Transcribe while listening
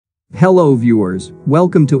Hello viewers,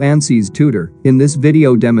 welcome to Ansys-Tutor. In this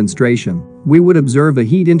video demonstration, we would observe a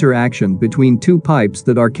heat interaction between two pipes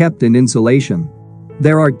that are kept in insulation.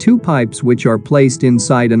 There are two pipes which are placed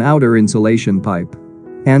inside an outer insulation pipe.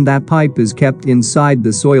 And that pipe is kept inside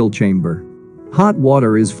the soil chamber. Hot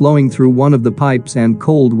water is flowing through one of the pipes and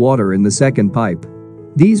cold water in the second pipe.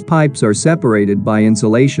 These pipes are separated by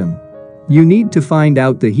insulation. You need to find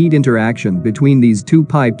out the heat interaction between these two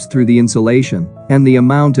pipes through the insulation and the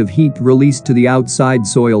amount of heat released to the outside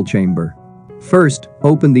soil chamber. First,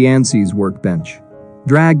 open the ANSYS workbench.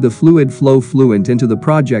 Drag the Fluid Flow Fluent into the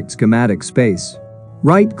project schematic space.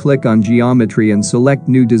 Right-click on Geometry and select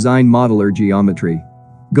New Design Modeler Geometry.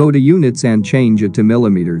 Go to Units and change it to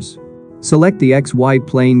millimeters. Select the XY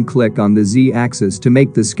plane, click on the Z-axis to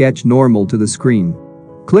make the sketch normal to the screen.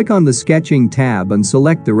 Click on the Sketching tab and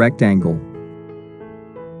select the rectangle.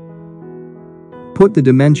 Put the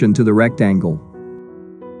dimension to the rectangle.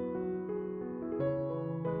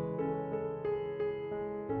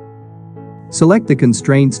 Select the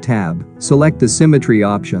Constraints tab, select the Symmetry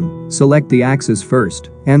option, select the axis first,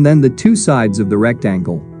 and then the two sides of the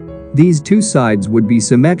rectangle. These two sides would be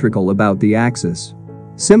symmetrical about the axis.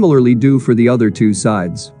 Similarly do for the other two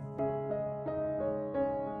sides.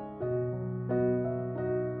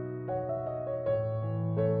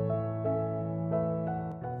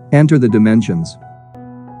 Enter the dimensions.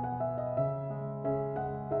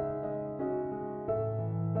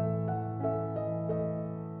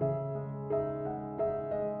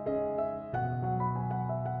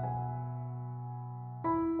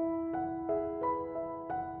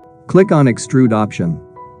 Click on Extrude option.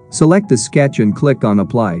 Select the sketch and click on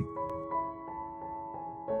Apply.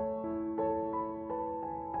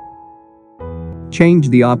 Change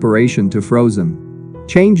the operation to frozen.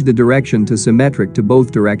 Change the direction to symmetric to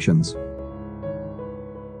both directions.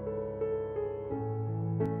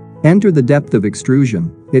 Enter the depth of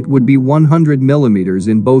extrusion, it would be 100 millimeters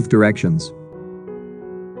in both directions.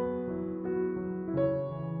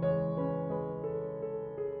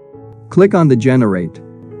 Click on the Generate.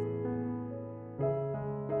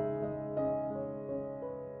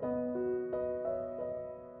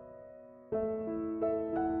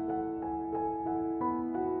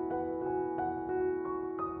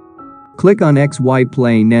 Click on XY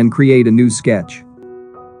plane and create a new sketch.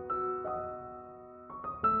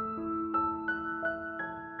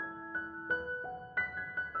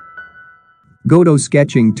 Go to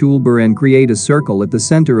Sketching toolbar and create a circle at the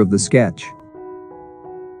center of the sketch.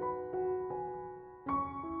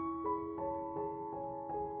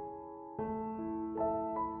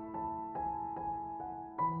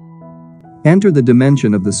 Enter the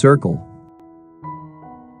dimension of the circle.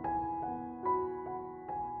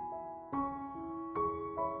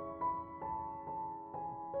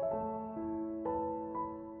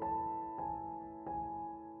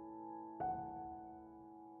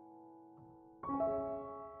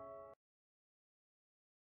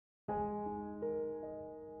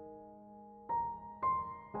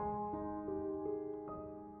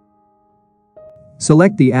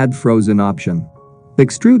 Select the Add Frozen option.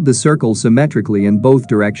 Extrude the circle symmetrically in both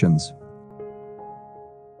directions.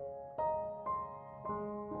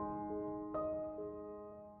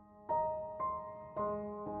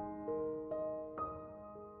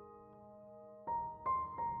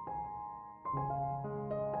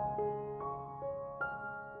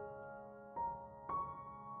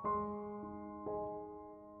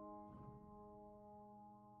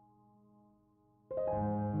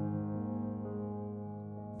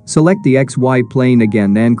 Select the XY plane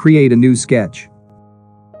again and create a new sketch.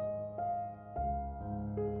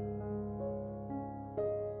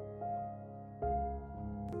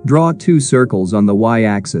 Draw two circles on the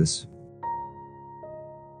Y-axis.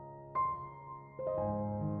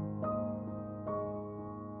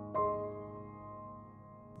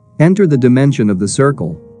 Enter the dimension of the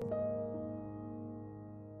circle.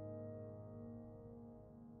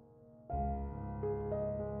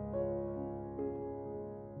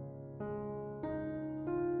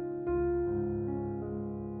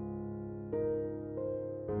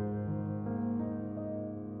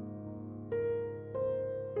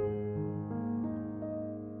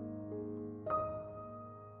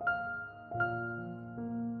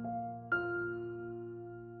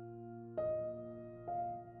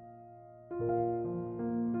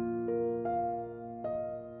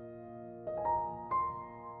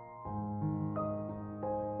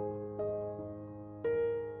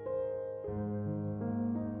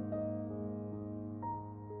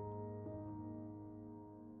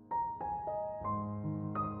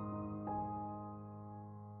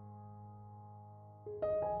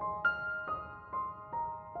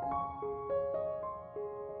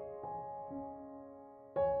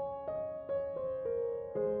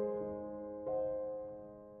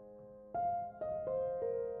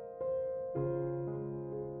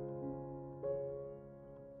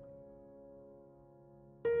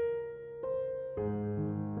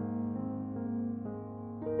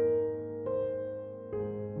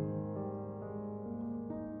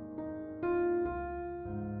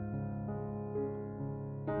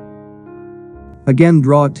 Again,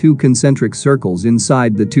 draw 2 concentric circles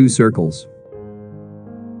inside the 2 circles.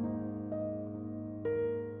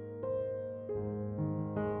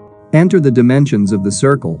 Enter the dimensions of the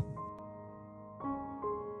circle.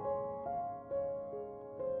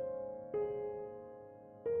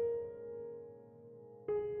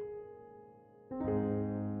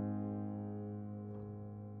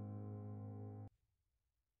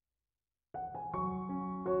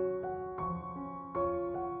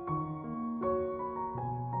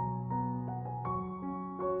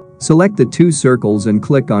 Select the 2 circles and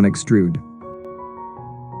click on Extrude.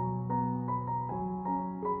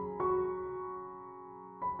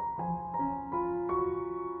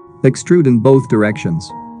 Extrude in both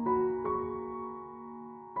directions.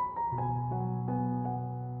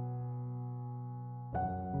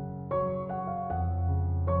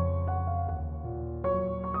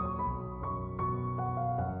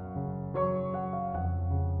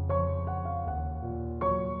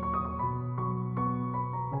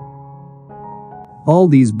 All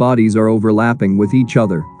these bodies are overlapping with each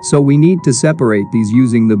other, so we need to separate these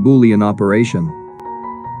using the Boolean operation.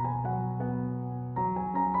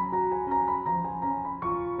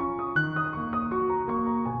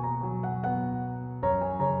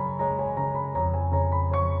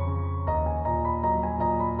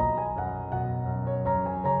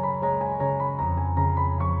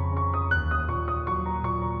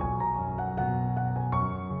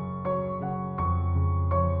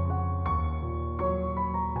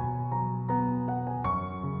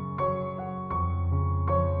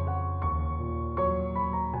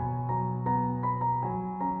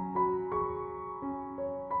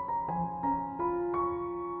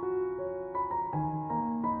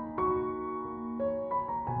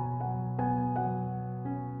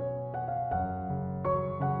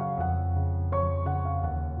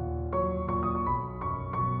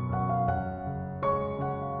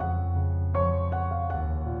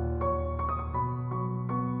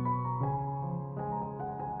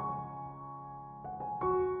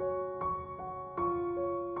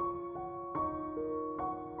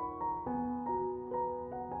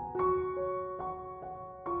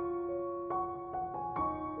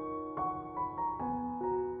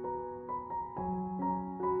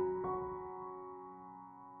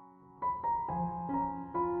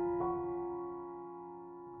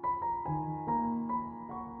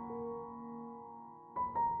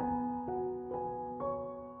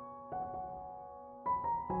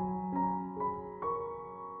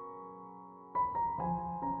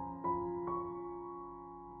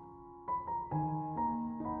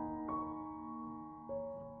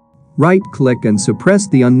 Right-click and suppress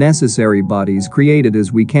the unnecessary bodies created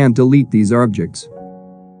as we can't delete these objects.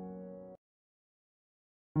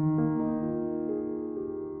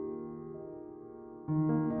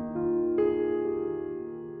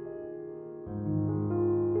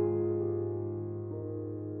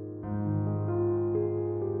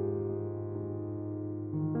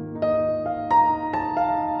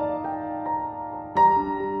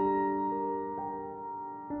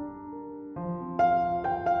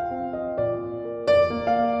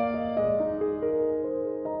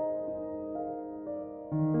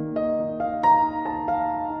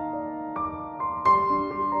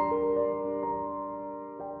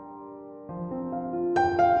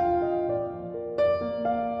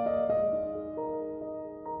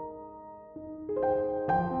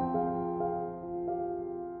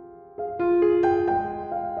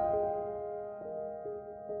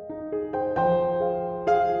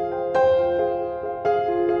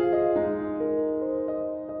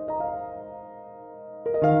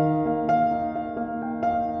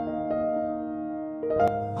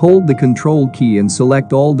 Hold the Control key and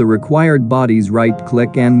select all the required bodies,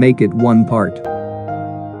 right-click and make it one part.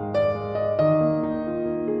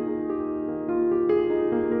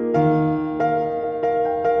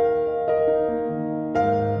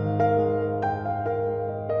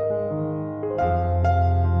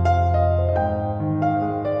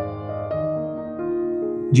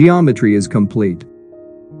 Geometry is complete.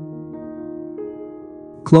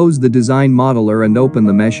 Close the design modeler and open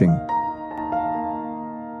the meshing.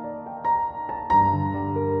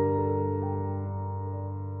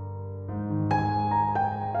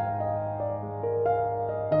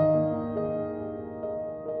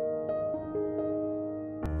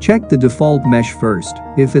 Check the default mesh first.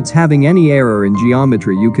 If it's having any error in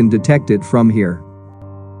geometry, you can detect it from here.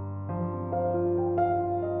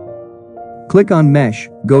 Click on Mesh,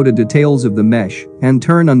 go to Details of the mesh, and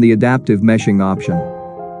turn on the Adaptive Meshing option.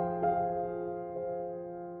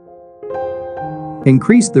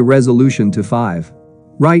 Increase the resolution to 5.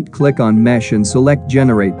 Right-click on Mesh and select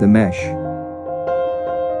Generate the Mesh.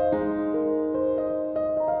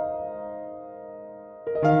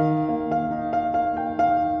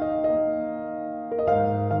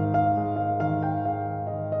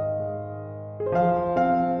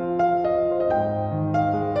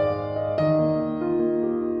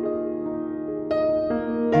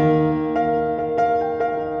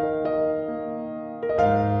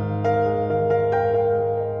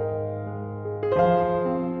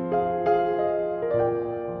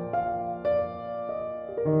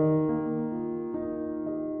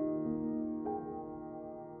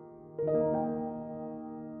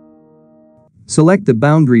 Select the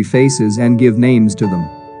boundary faces and give names to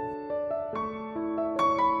them.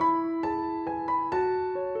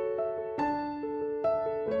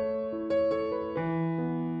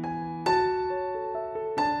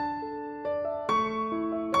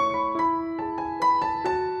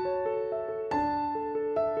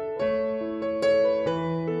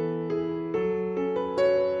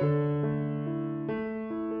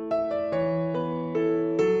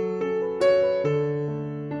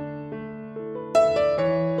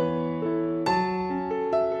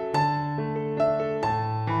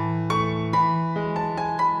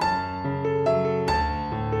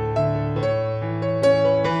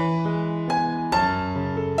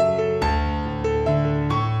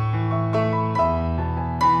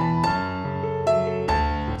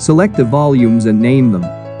 Select the volumes and name them.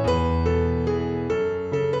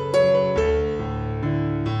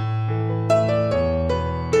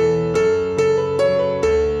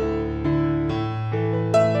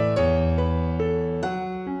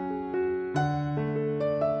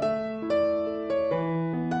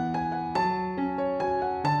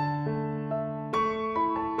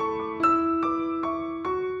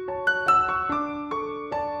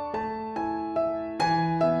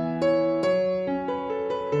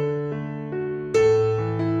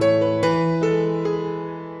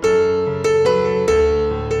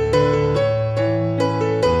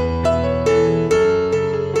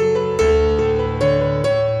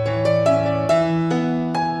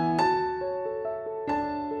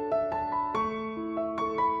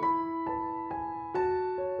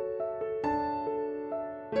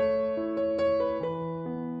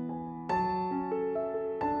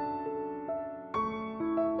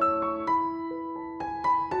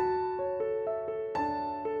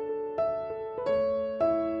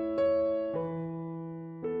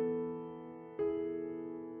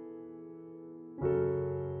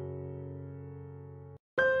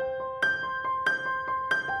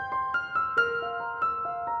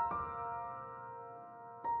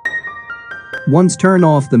 Once turn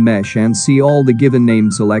off the mesh and see all the given name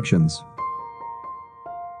selections.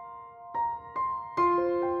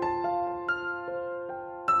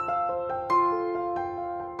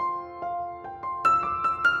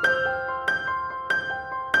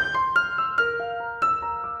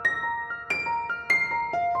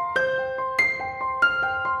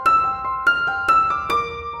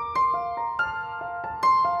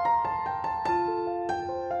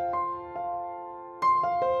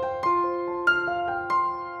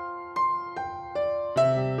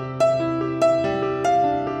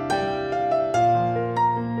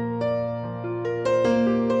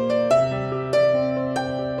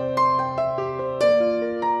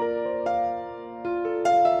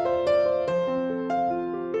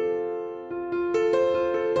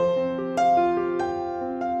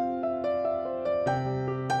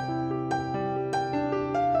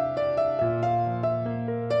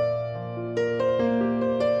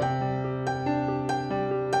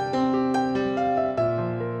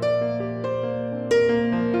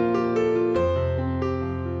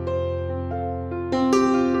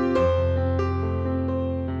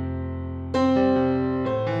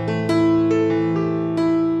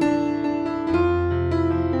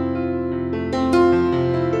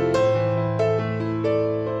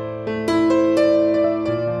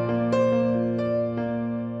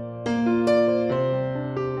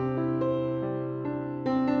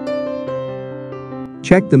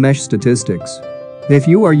 Check the mesh statistics. If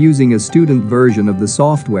you are using a student version of the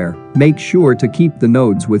software, make sure to keep the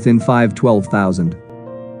nodes within 512,000.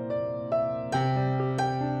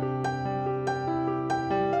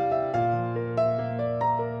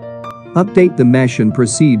 Update the mesh and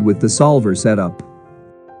proceed with the solver setup.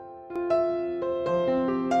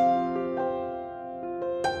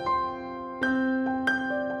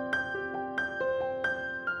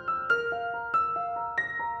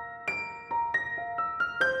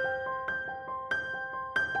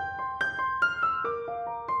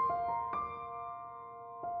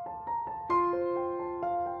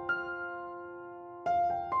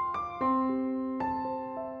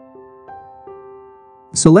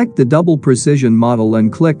 Select the double precision model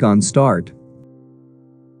and click on Start.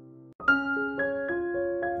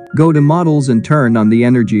 Go to Models and turn on the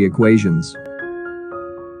energy equations.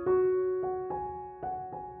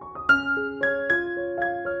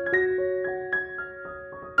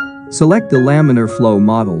 Select the laminar flow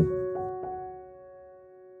model.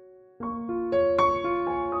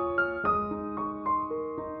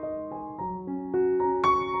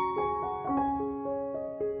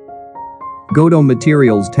 Go to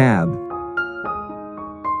Materials tab.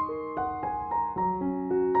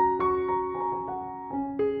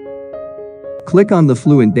 Click on the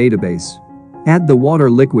Fluent database. Add the water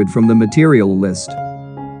liquid from the material list.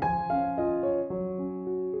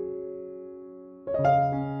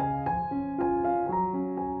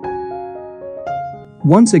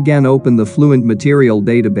 Once again, open the Fluent material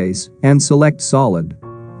database and select solid.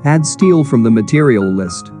 Add steel from the material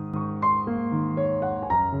list.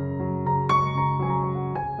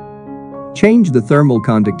 Change the thermal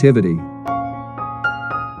conductivity.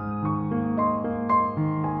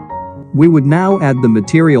 We would now add the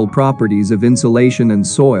material properties of insulation and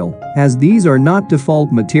soil. As these are not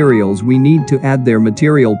default materials, we need to add their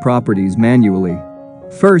material properties manually.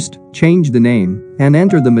 First, change the name and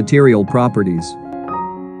enter the material properties.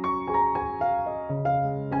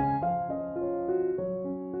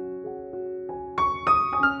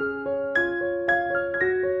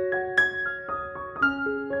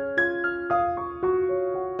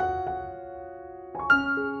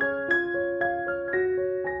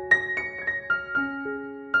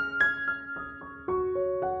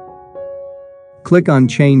 Click on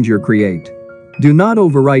Change or Create. Do not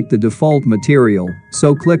overwrite the default material,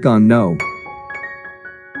 so click on No.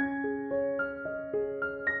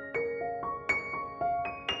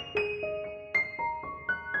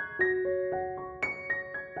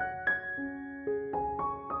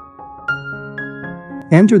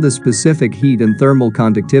 Enter the specific heat and thermal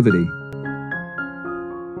conductivity.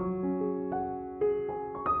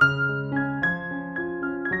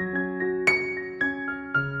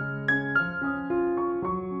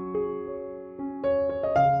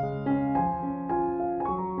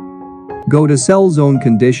 Go to Cell Zone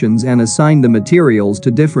Conditions and assign the materials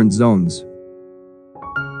to different zones.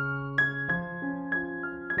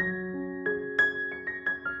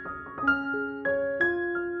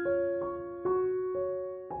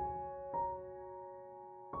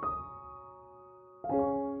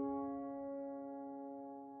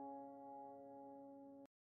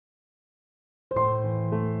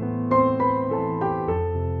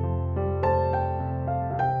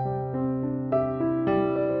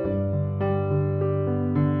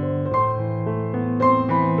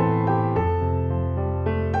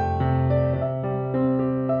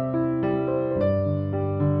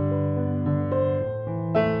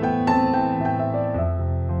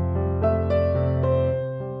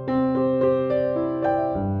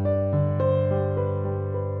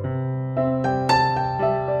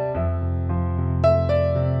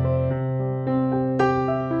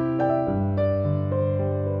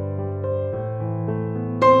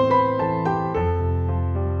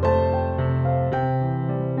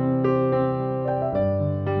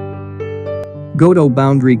 Go to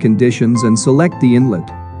Boundary Conditions and select the inlet.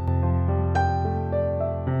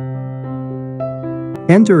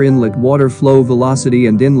 Enter inlet water flow velocity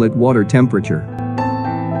and inlet water temperature.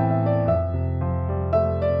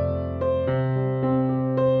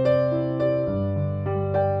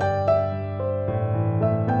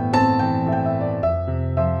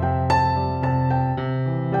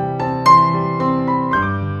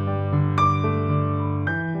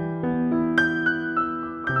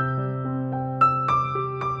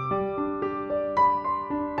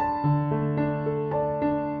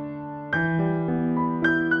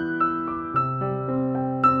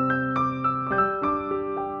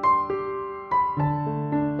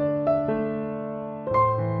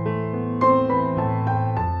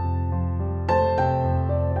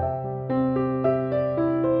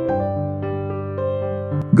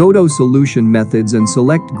 Go to Solution Methods and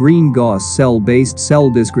select Green Gauss Cell-Based Cell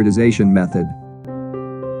Discretization Method.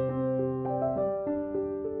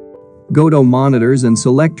 Go to Monitors and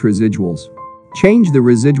select Residuals. Change the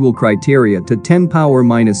residual criteria to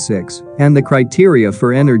 10⁻⁻⁶ and the criteria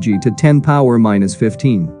for energy to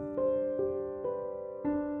 10⁻⁻15.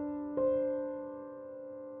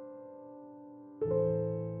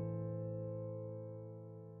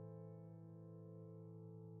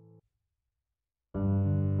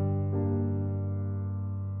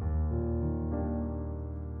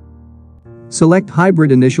 Select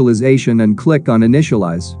Hybrid Initialization and click on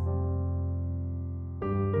Initialize.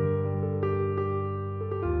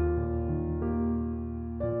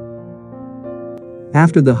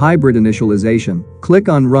 After the hybrid initialization, click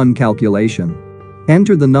on Run Calculation.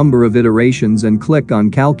 Enter the number of iterations and click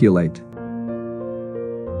on Calculate.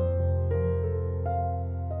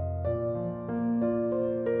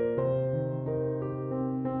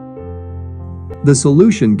 The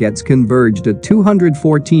solution gets converged at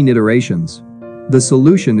 214 iterations. The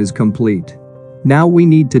solution is complete. Now we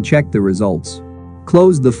need to check the results.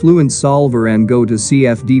 Close the Fluent solver and go to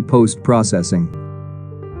CFD post-processing.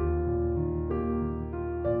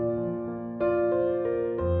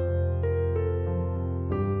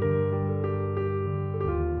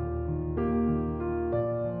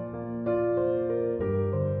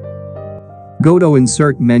 Go to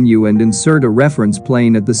Insert menu and insert a reference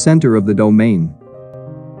plane at the center of the domain.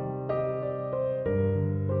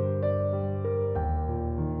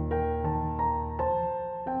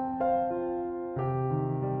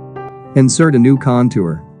 Insert a new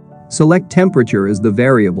contour. Select temperature as the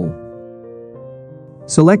variable.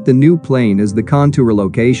 Select the new plane as the contour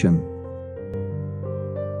location.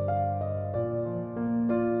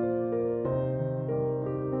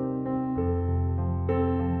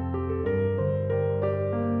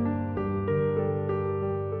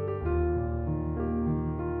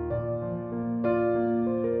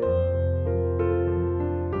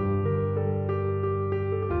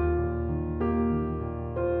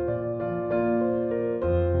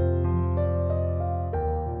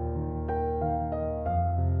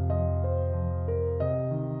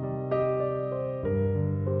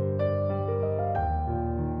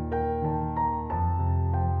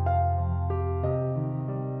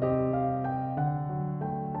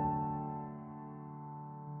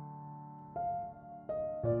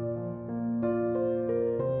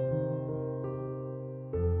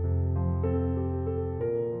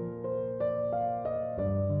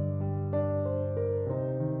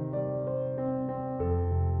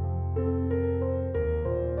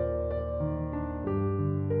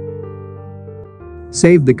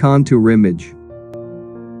 Save the contour image.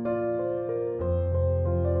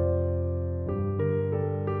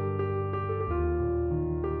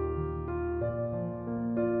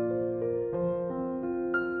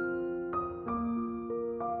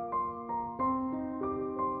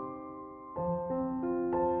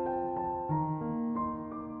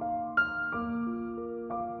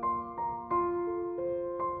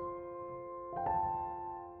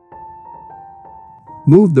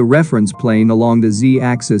 Move the reference plane along the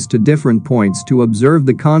z-axis to different points to observe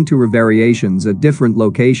the contour variations at different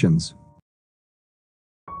locations.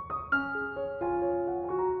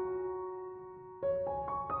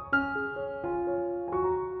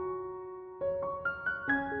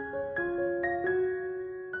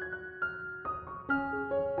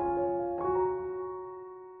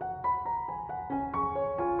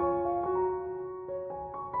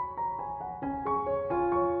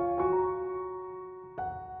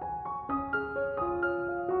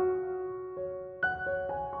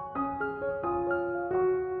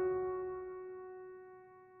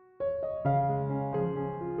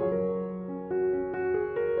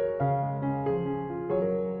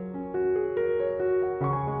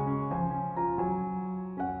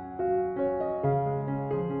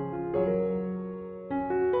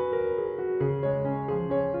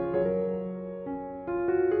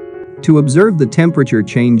 To observe the temperature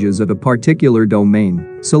changes at a particular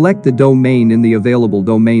domain, select the domain in the available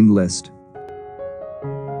domain list.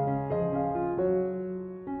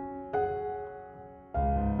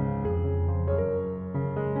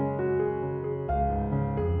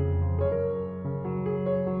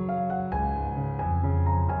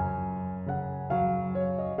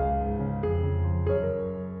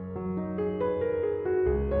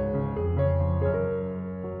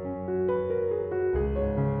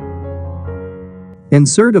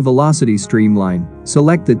 Insert a velocity streamline.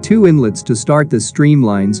 Select the two inlets to start the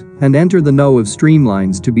streamlines and enter the node of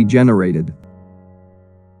streamlines to be generated.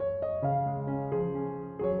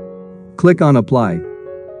 Click on Apply.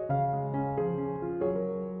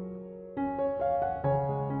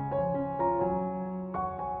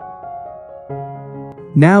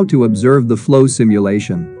 Now to observe the flow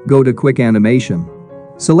simulation, go to Quick Animation.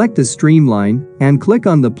 Select a streamline and click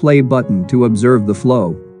on the play button to observe the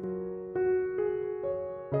flow.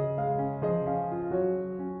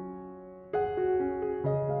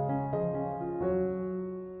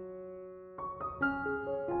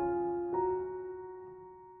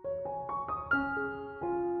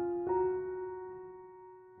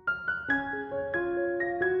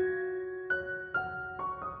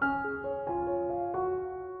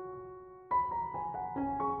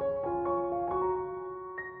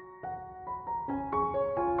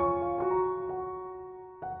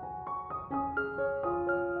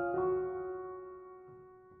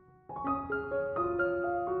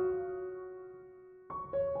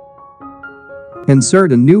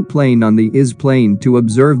 Insert a new plane on the IS plane to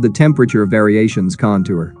observe the temperature variations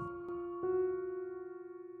contour.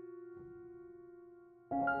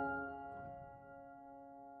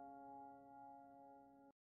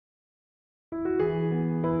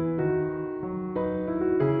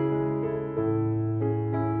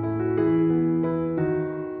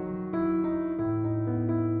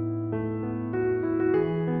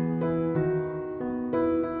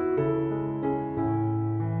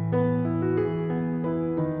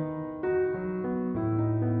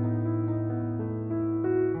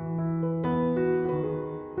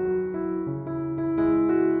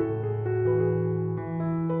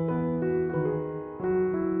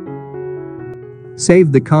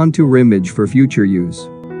 Save the contour image for future use.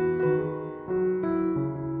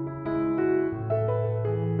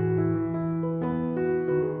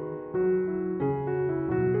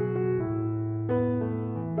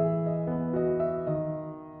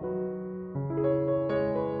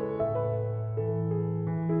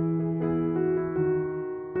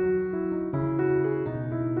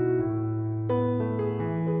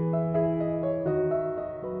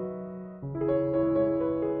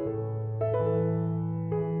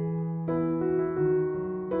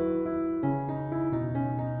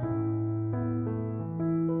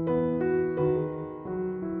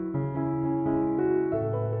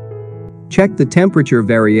 Check the temperature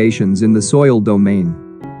variations in the soil domain.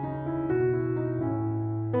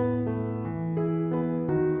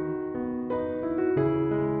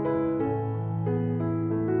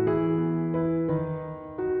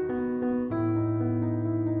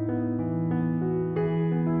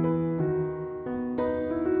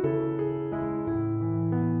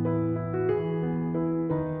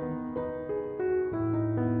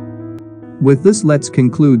 With this, let's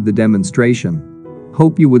conclude the demonstration.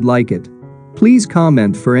 Hope you would like it. Please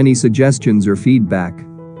comment for any suggestions or feedback.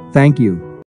 Thank you.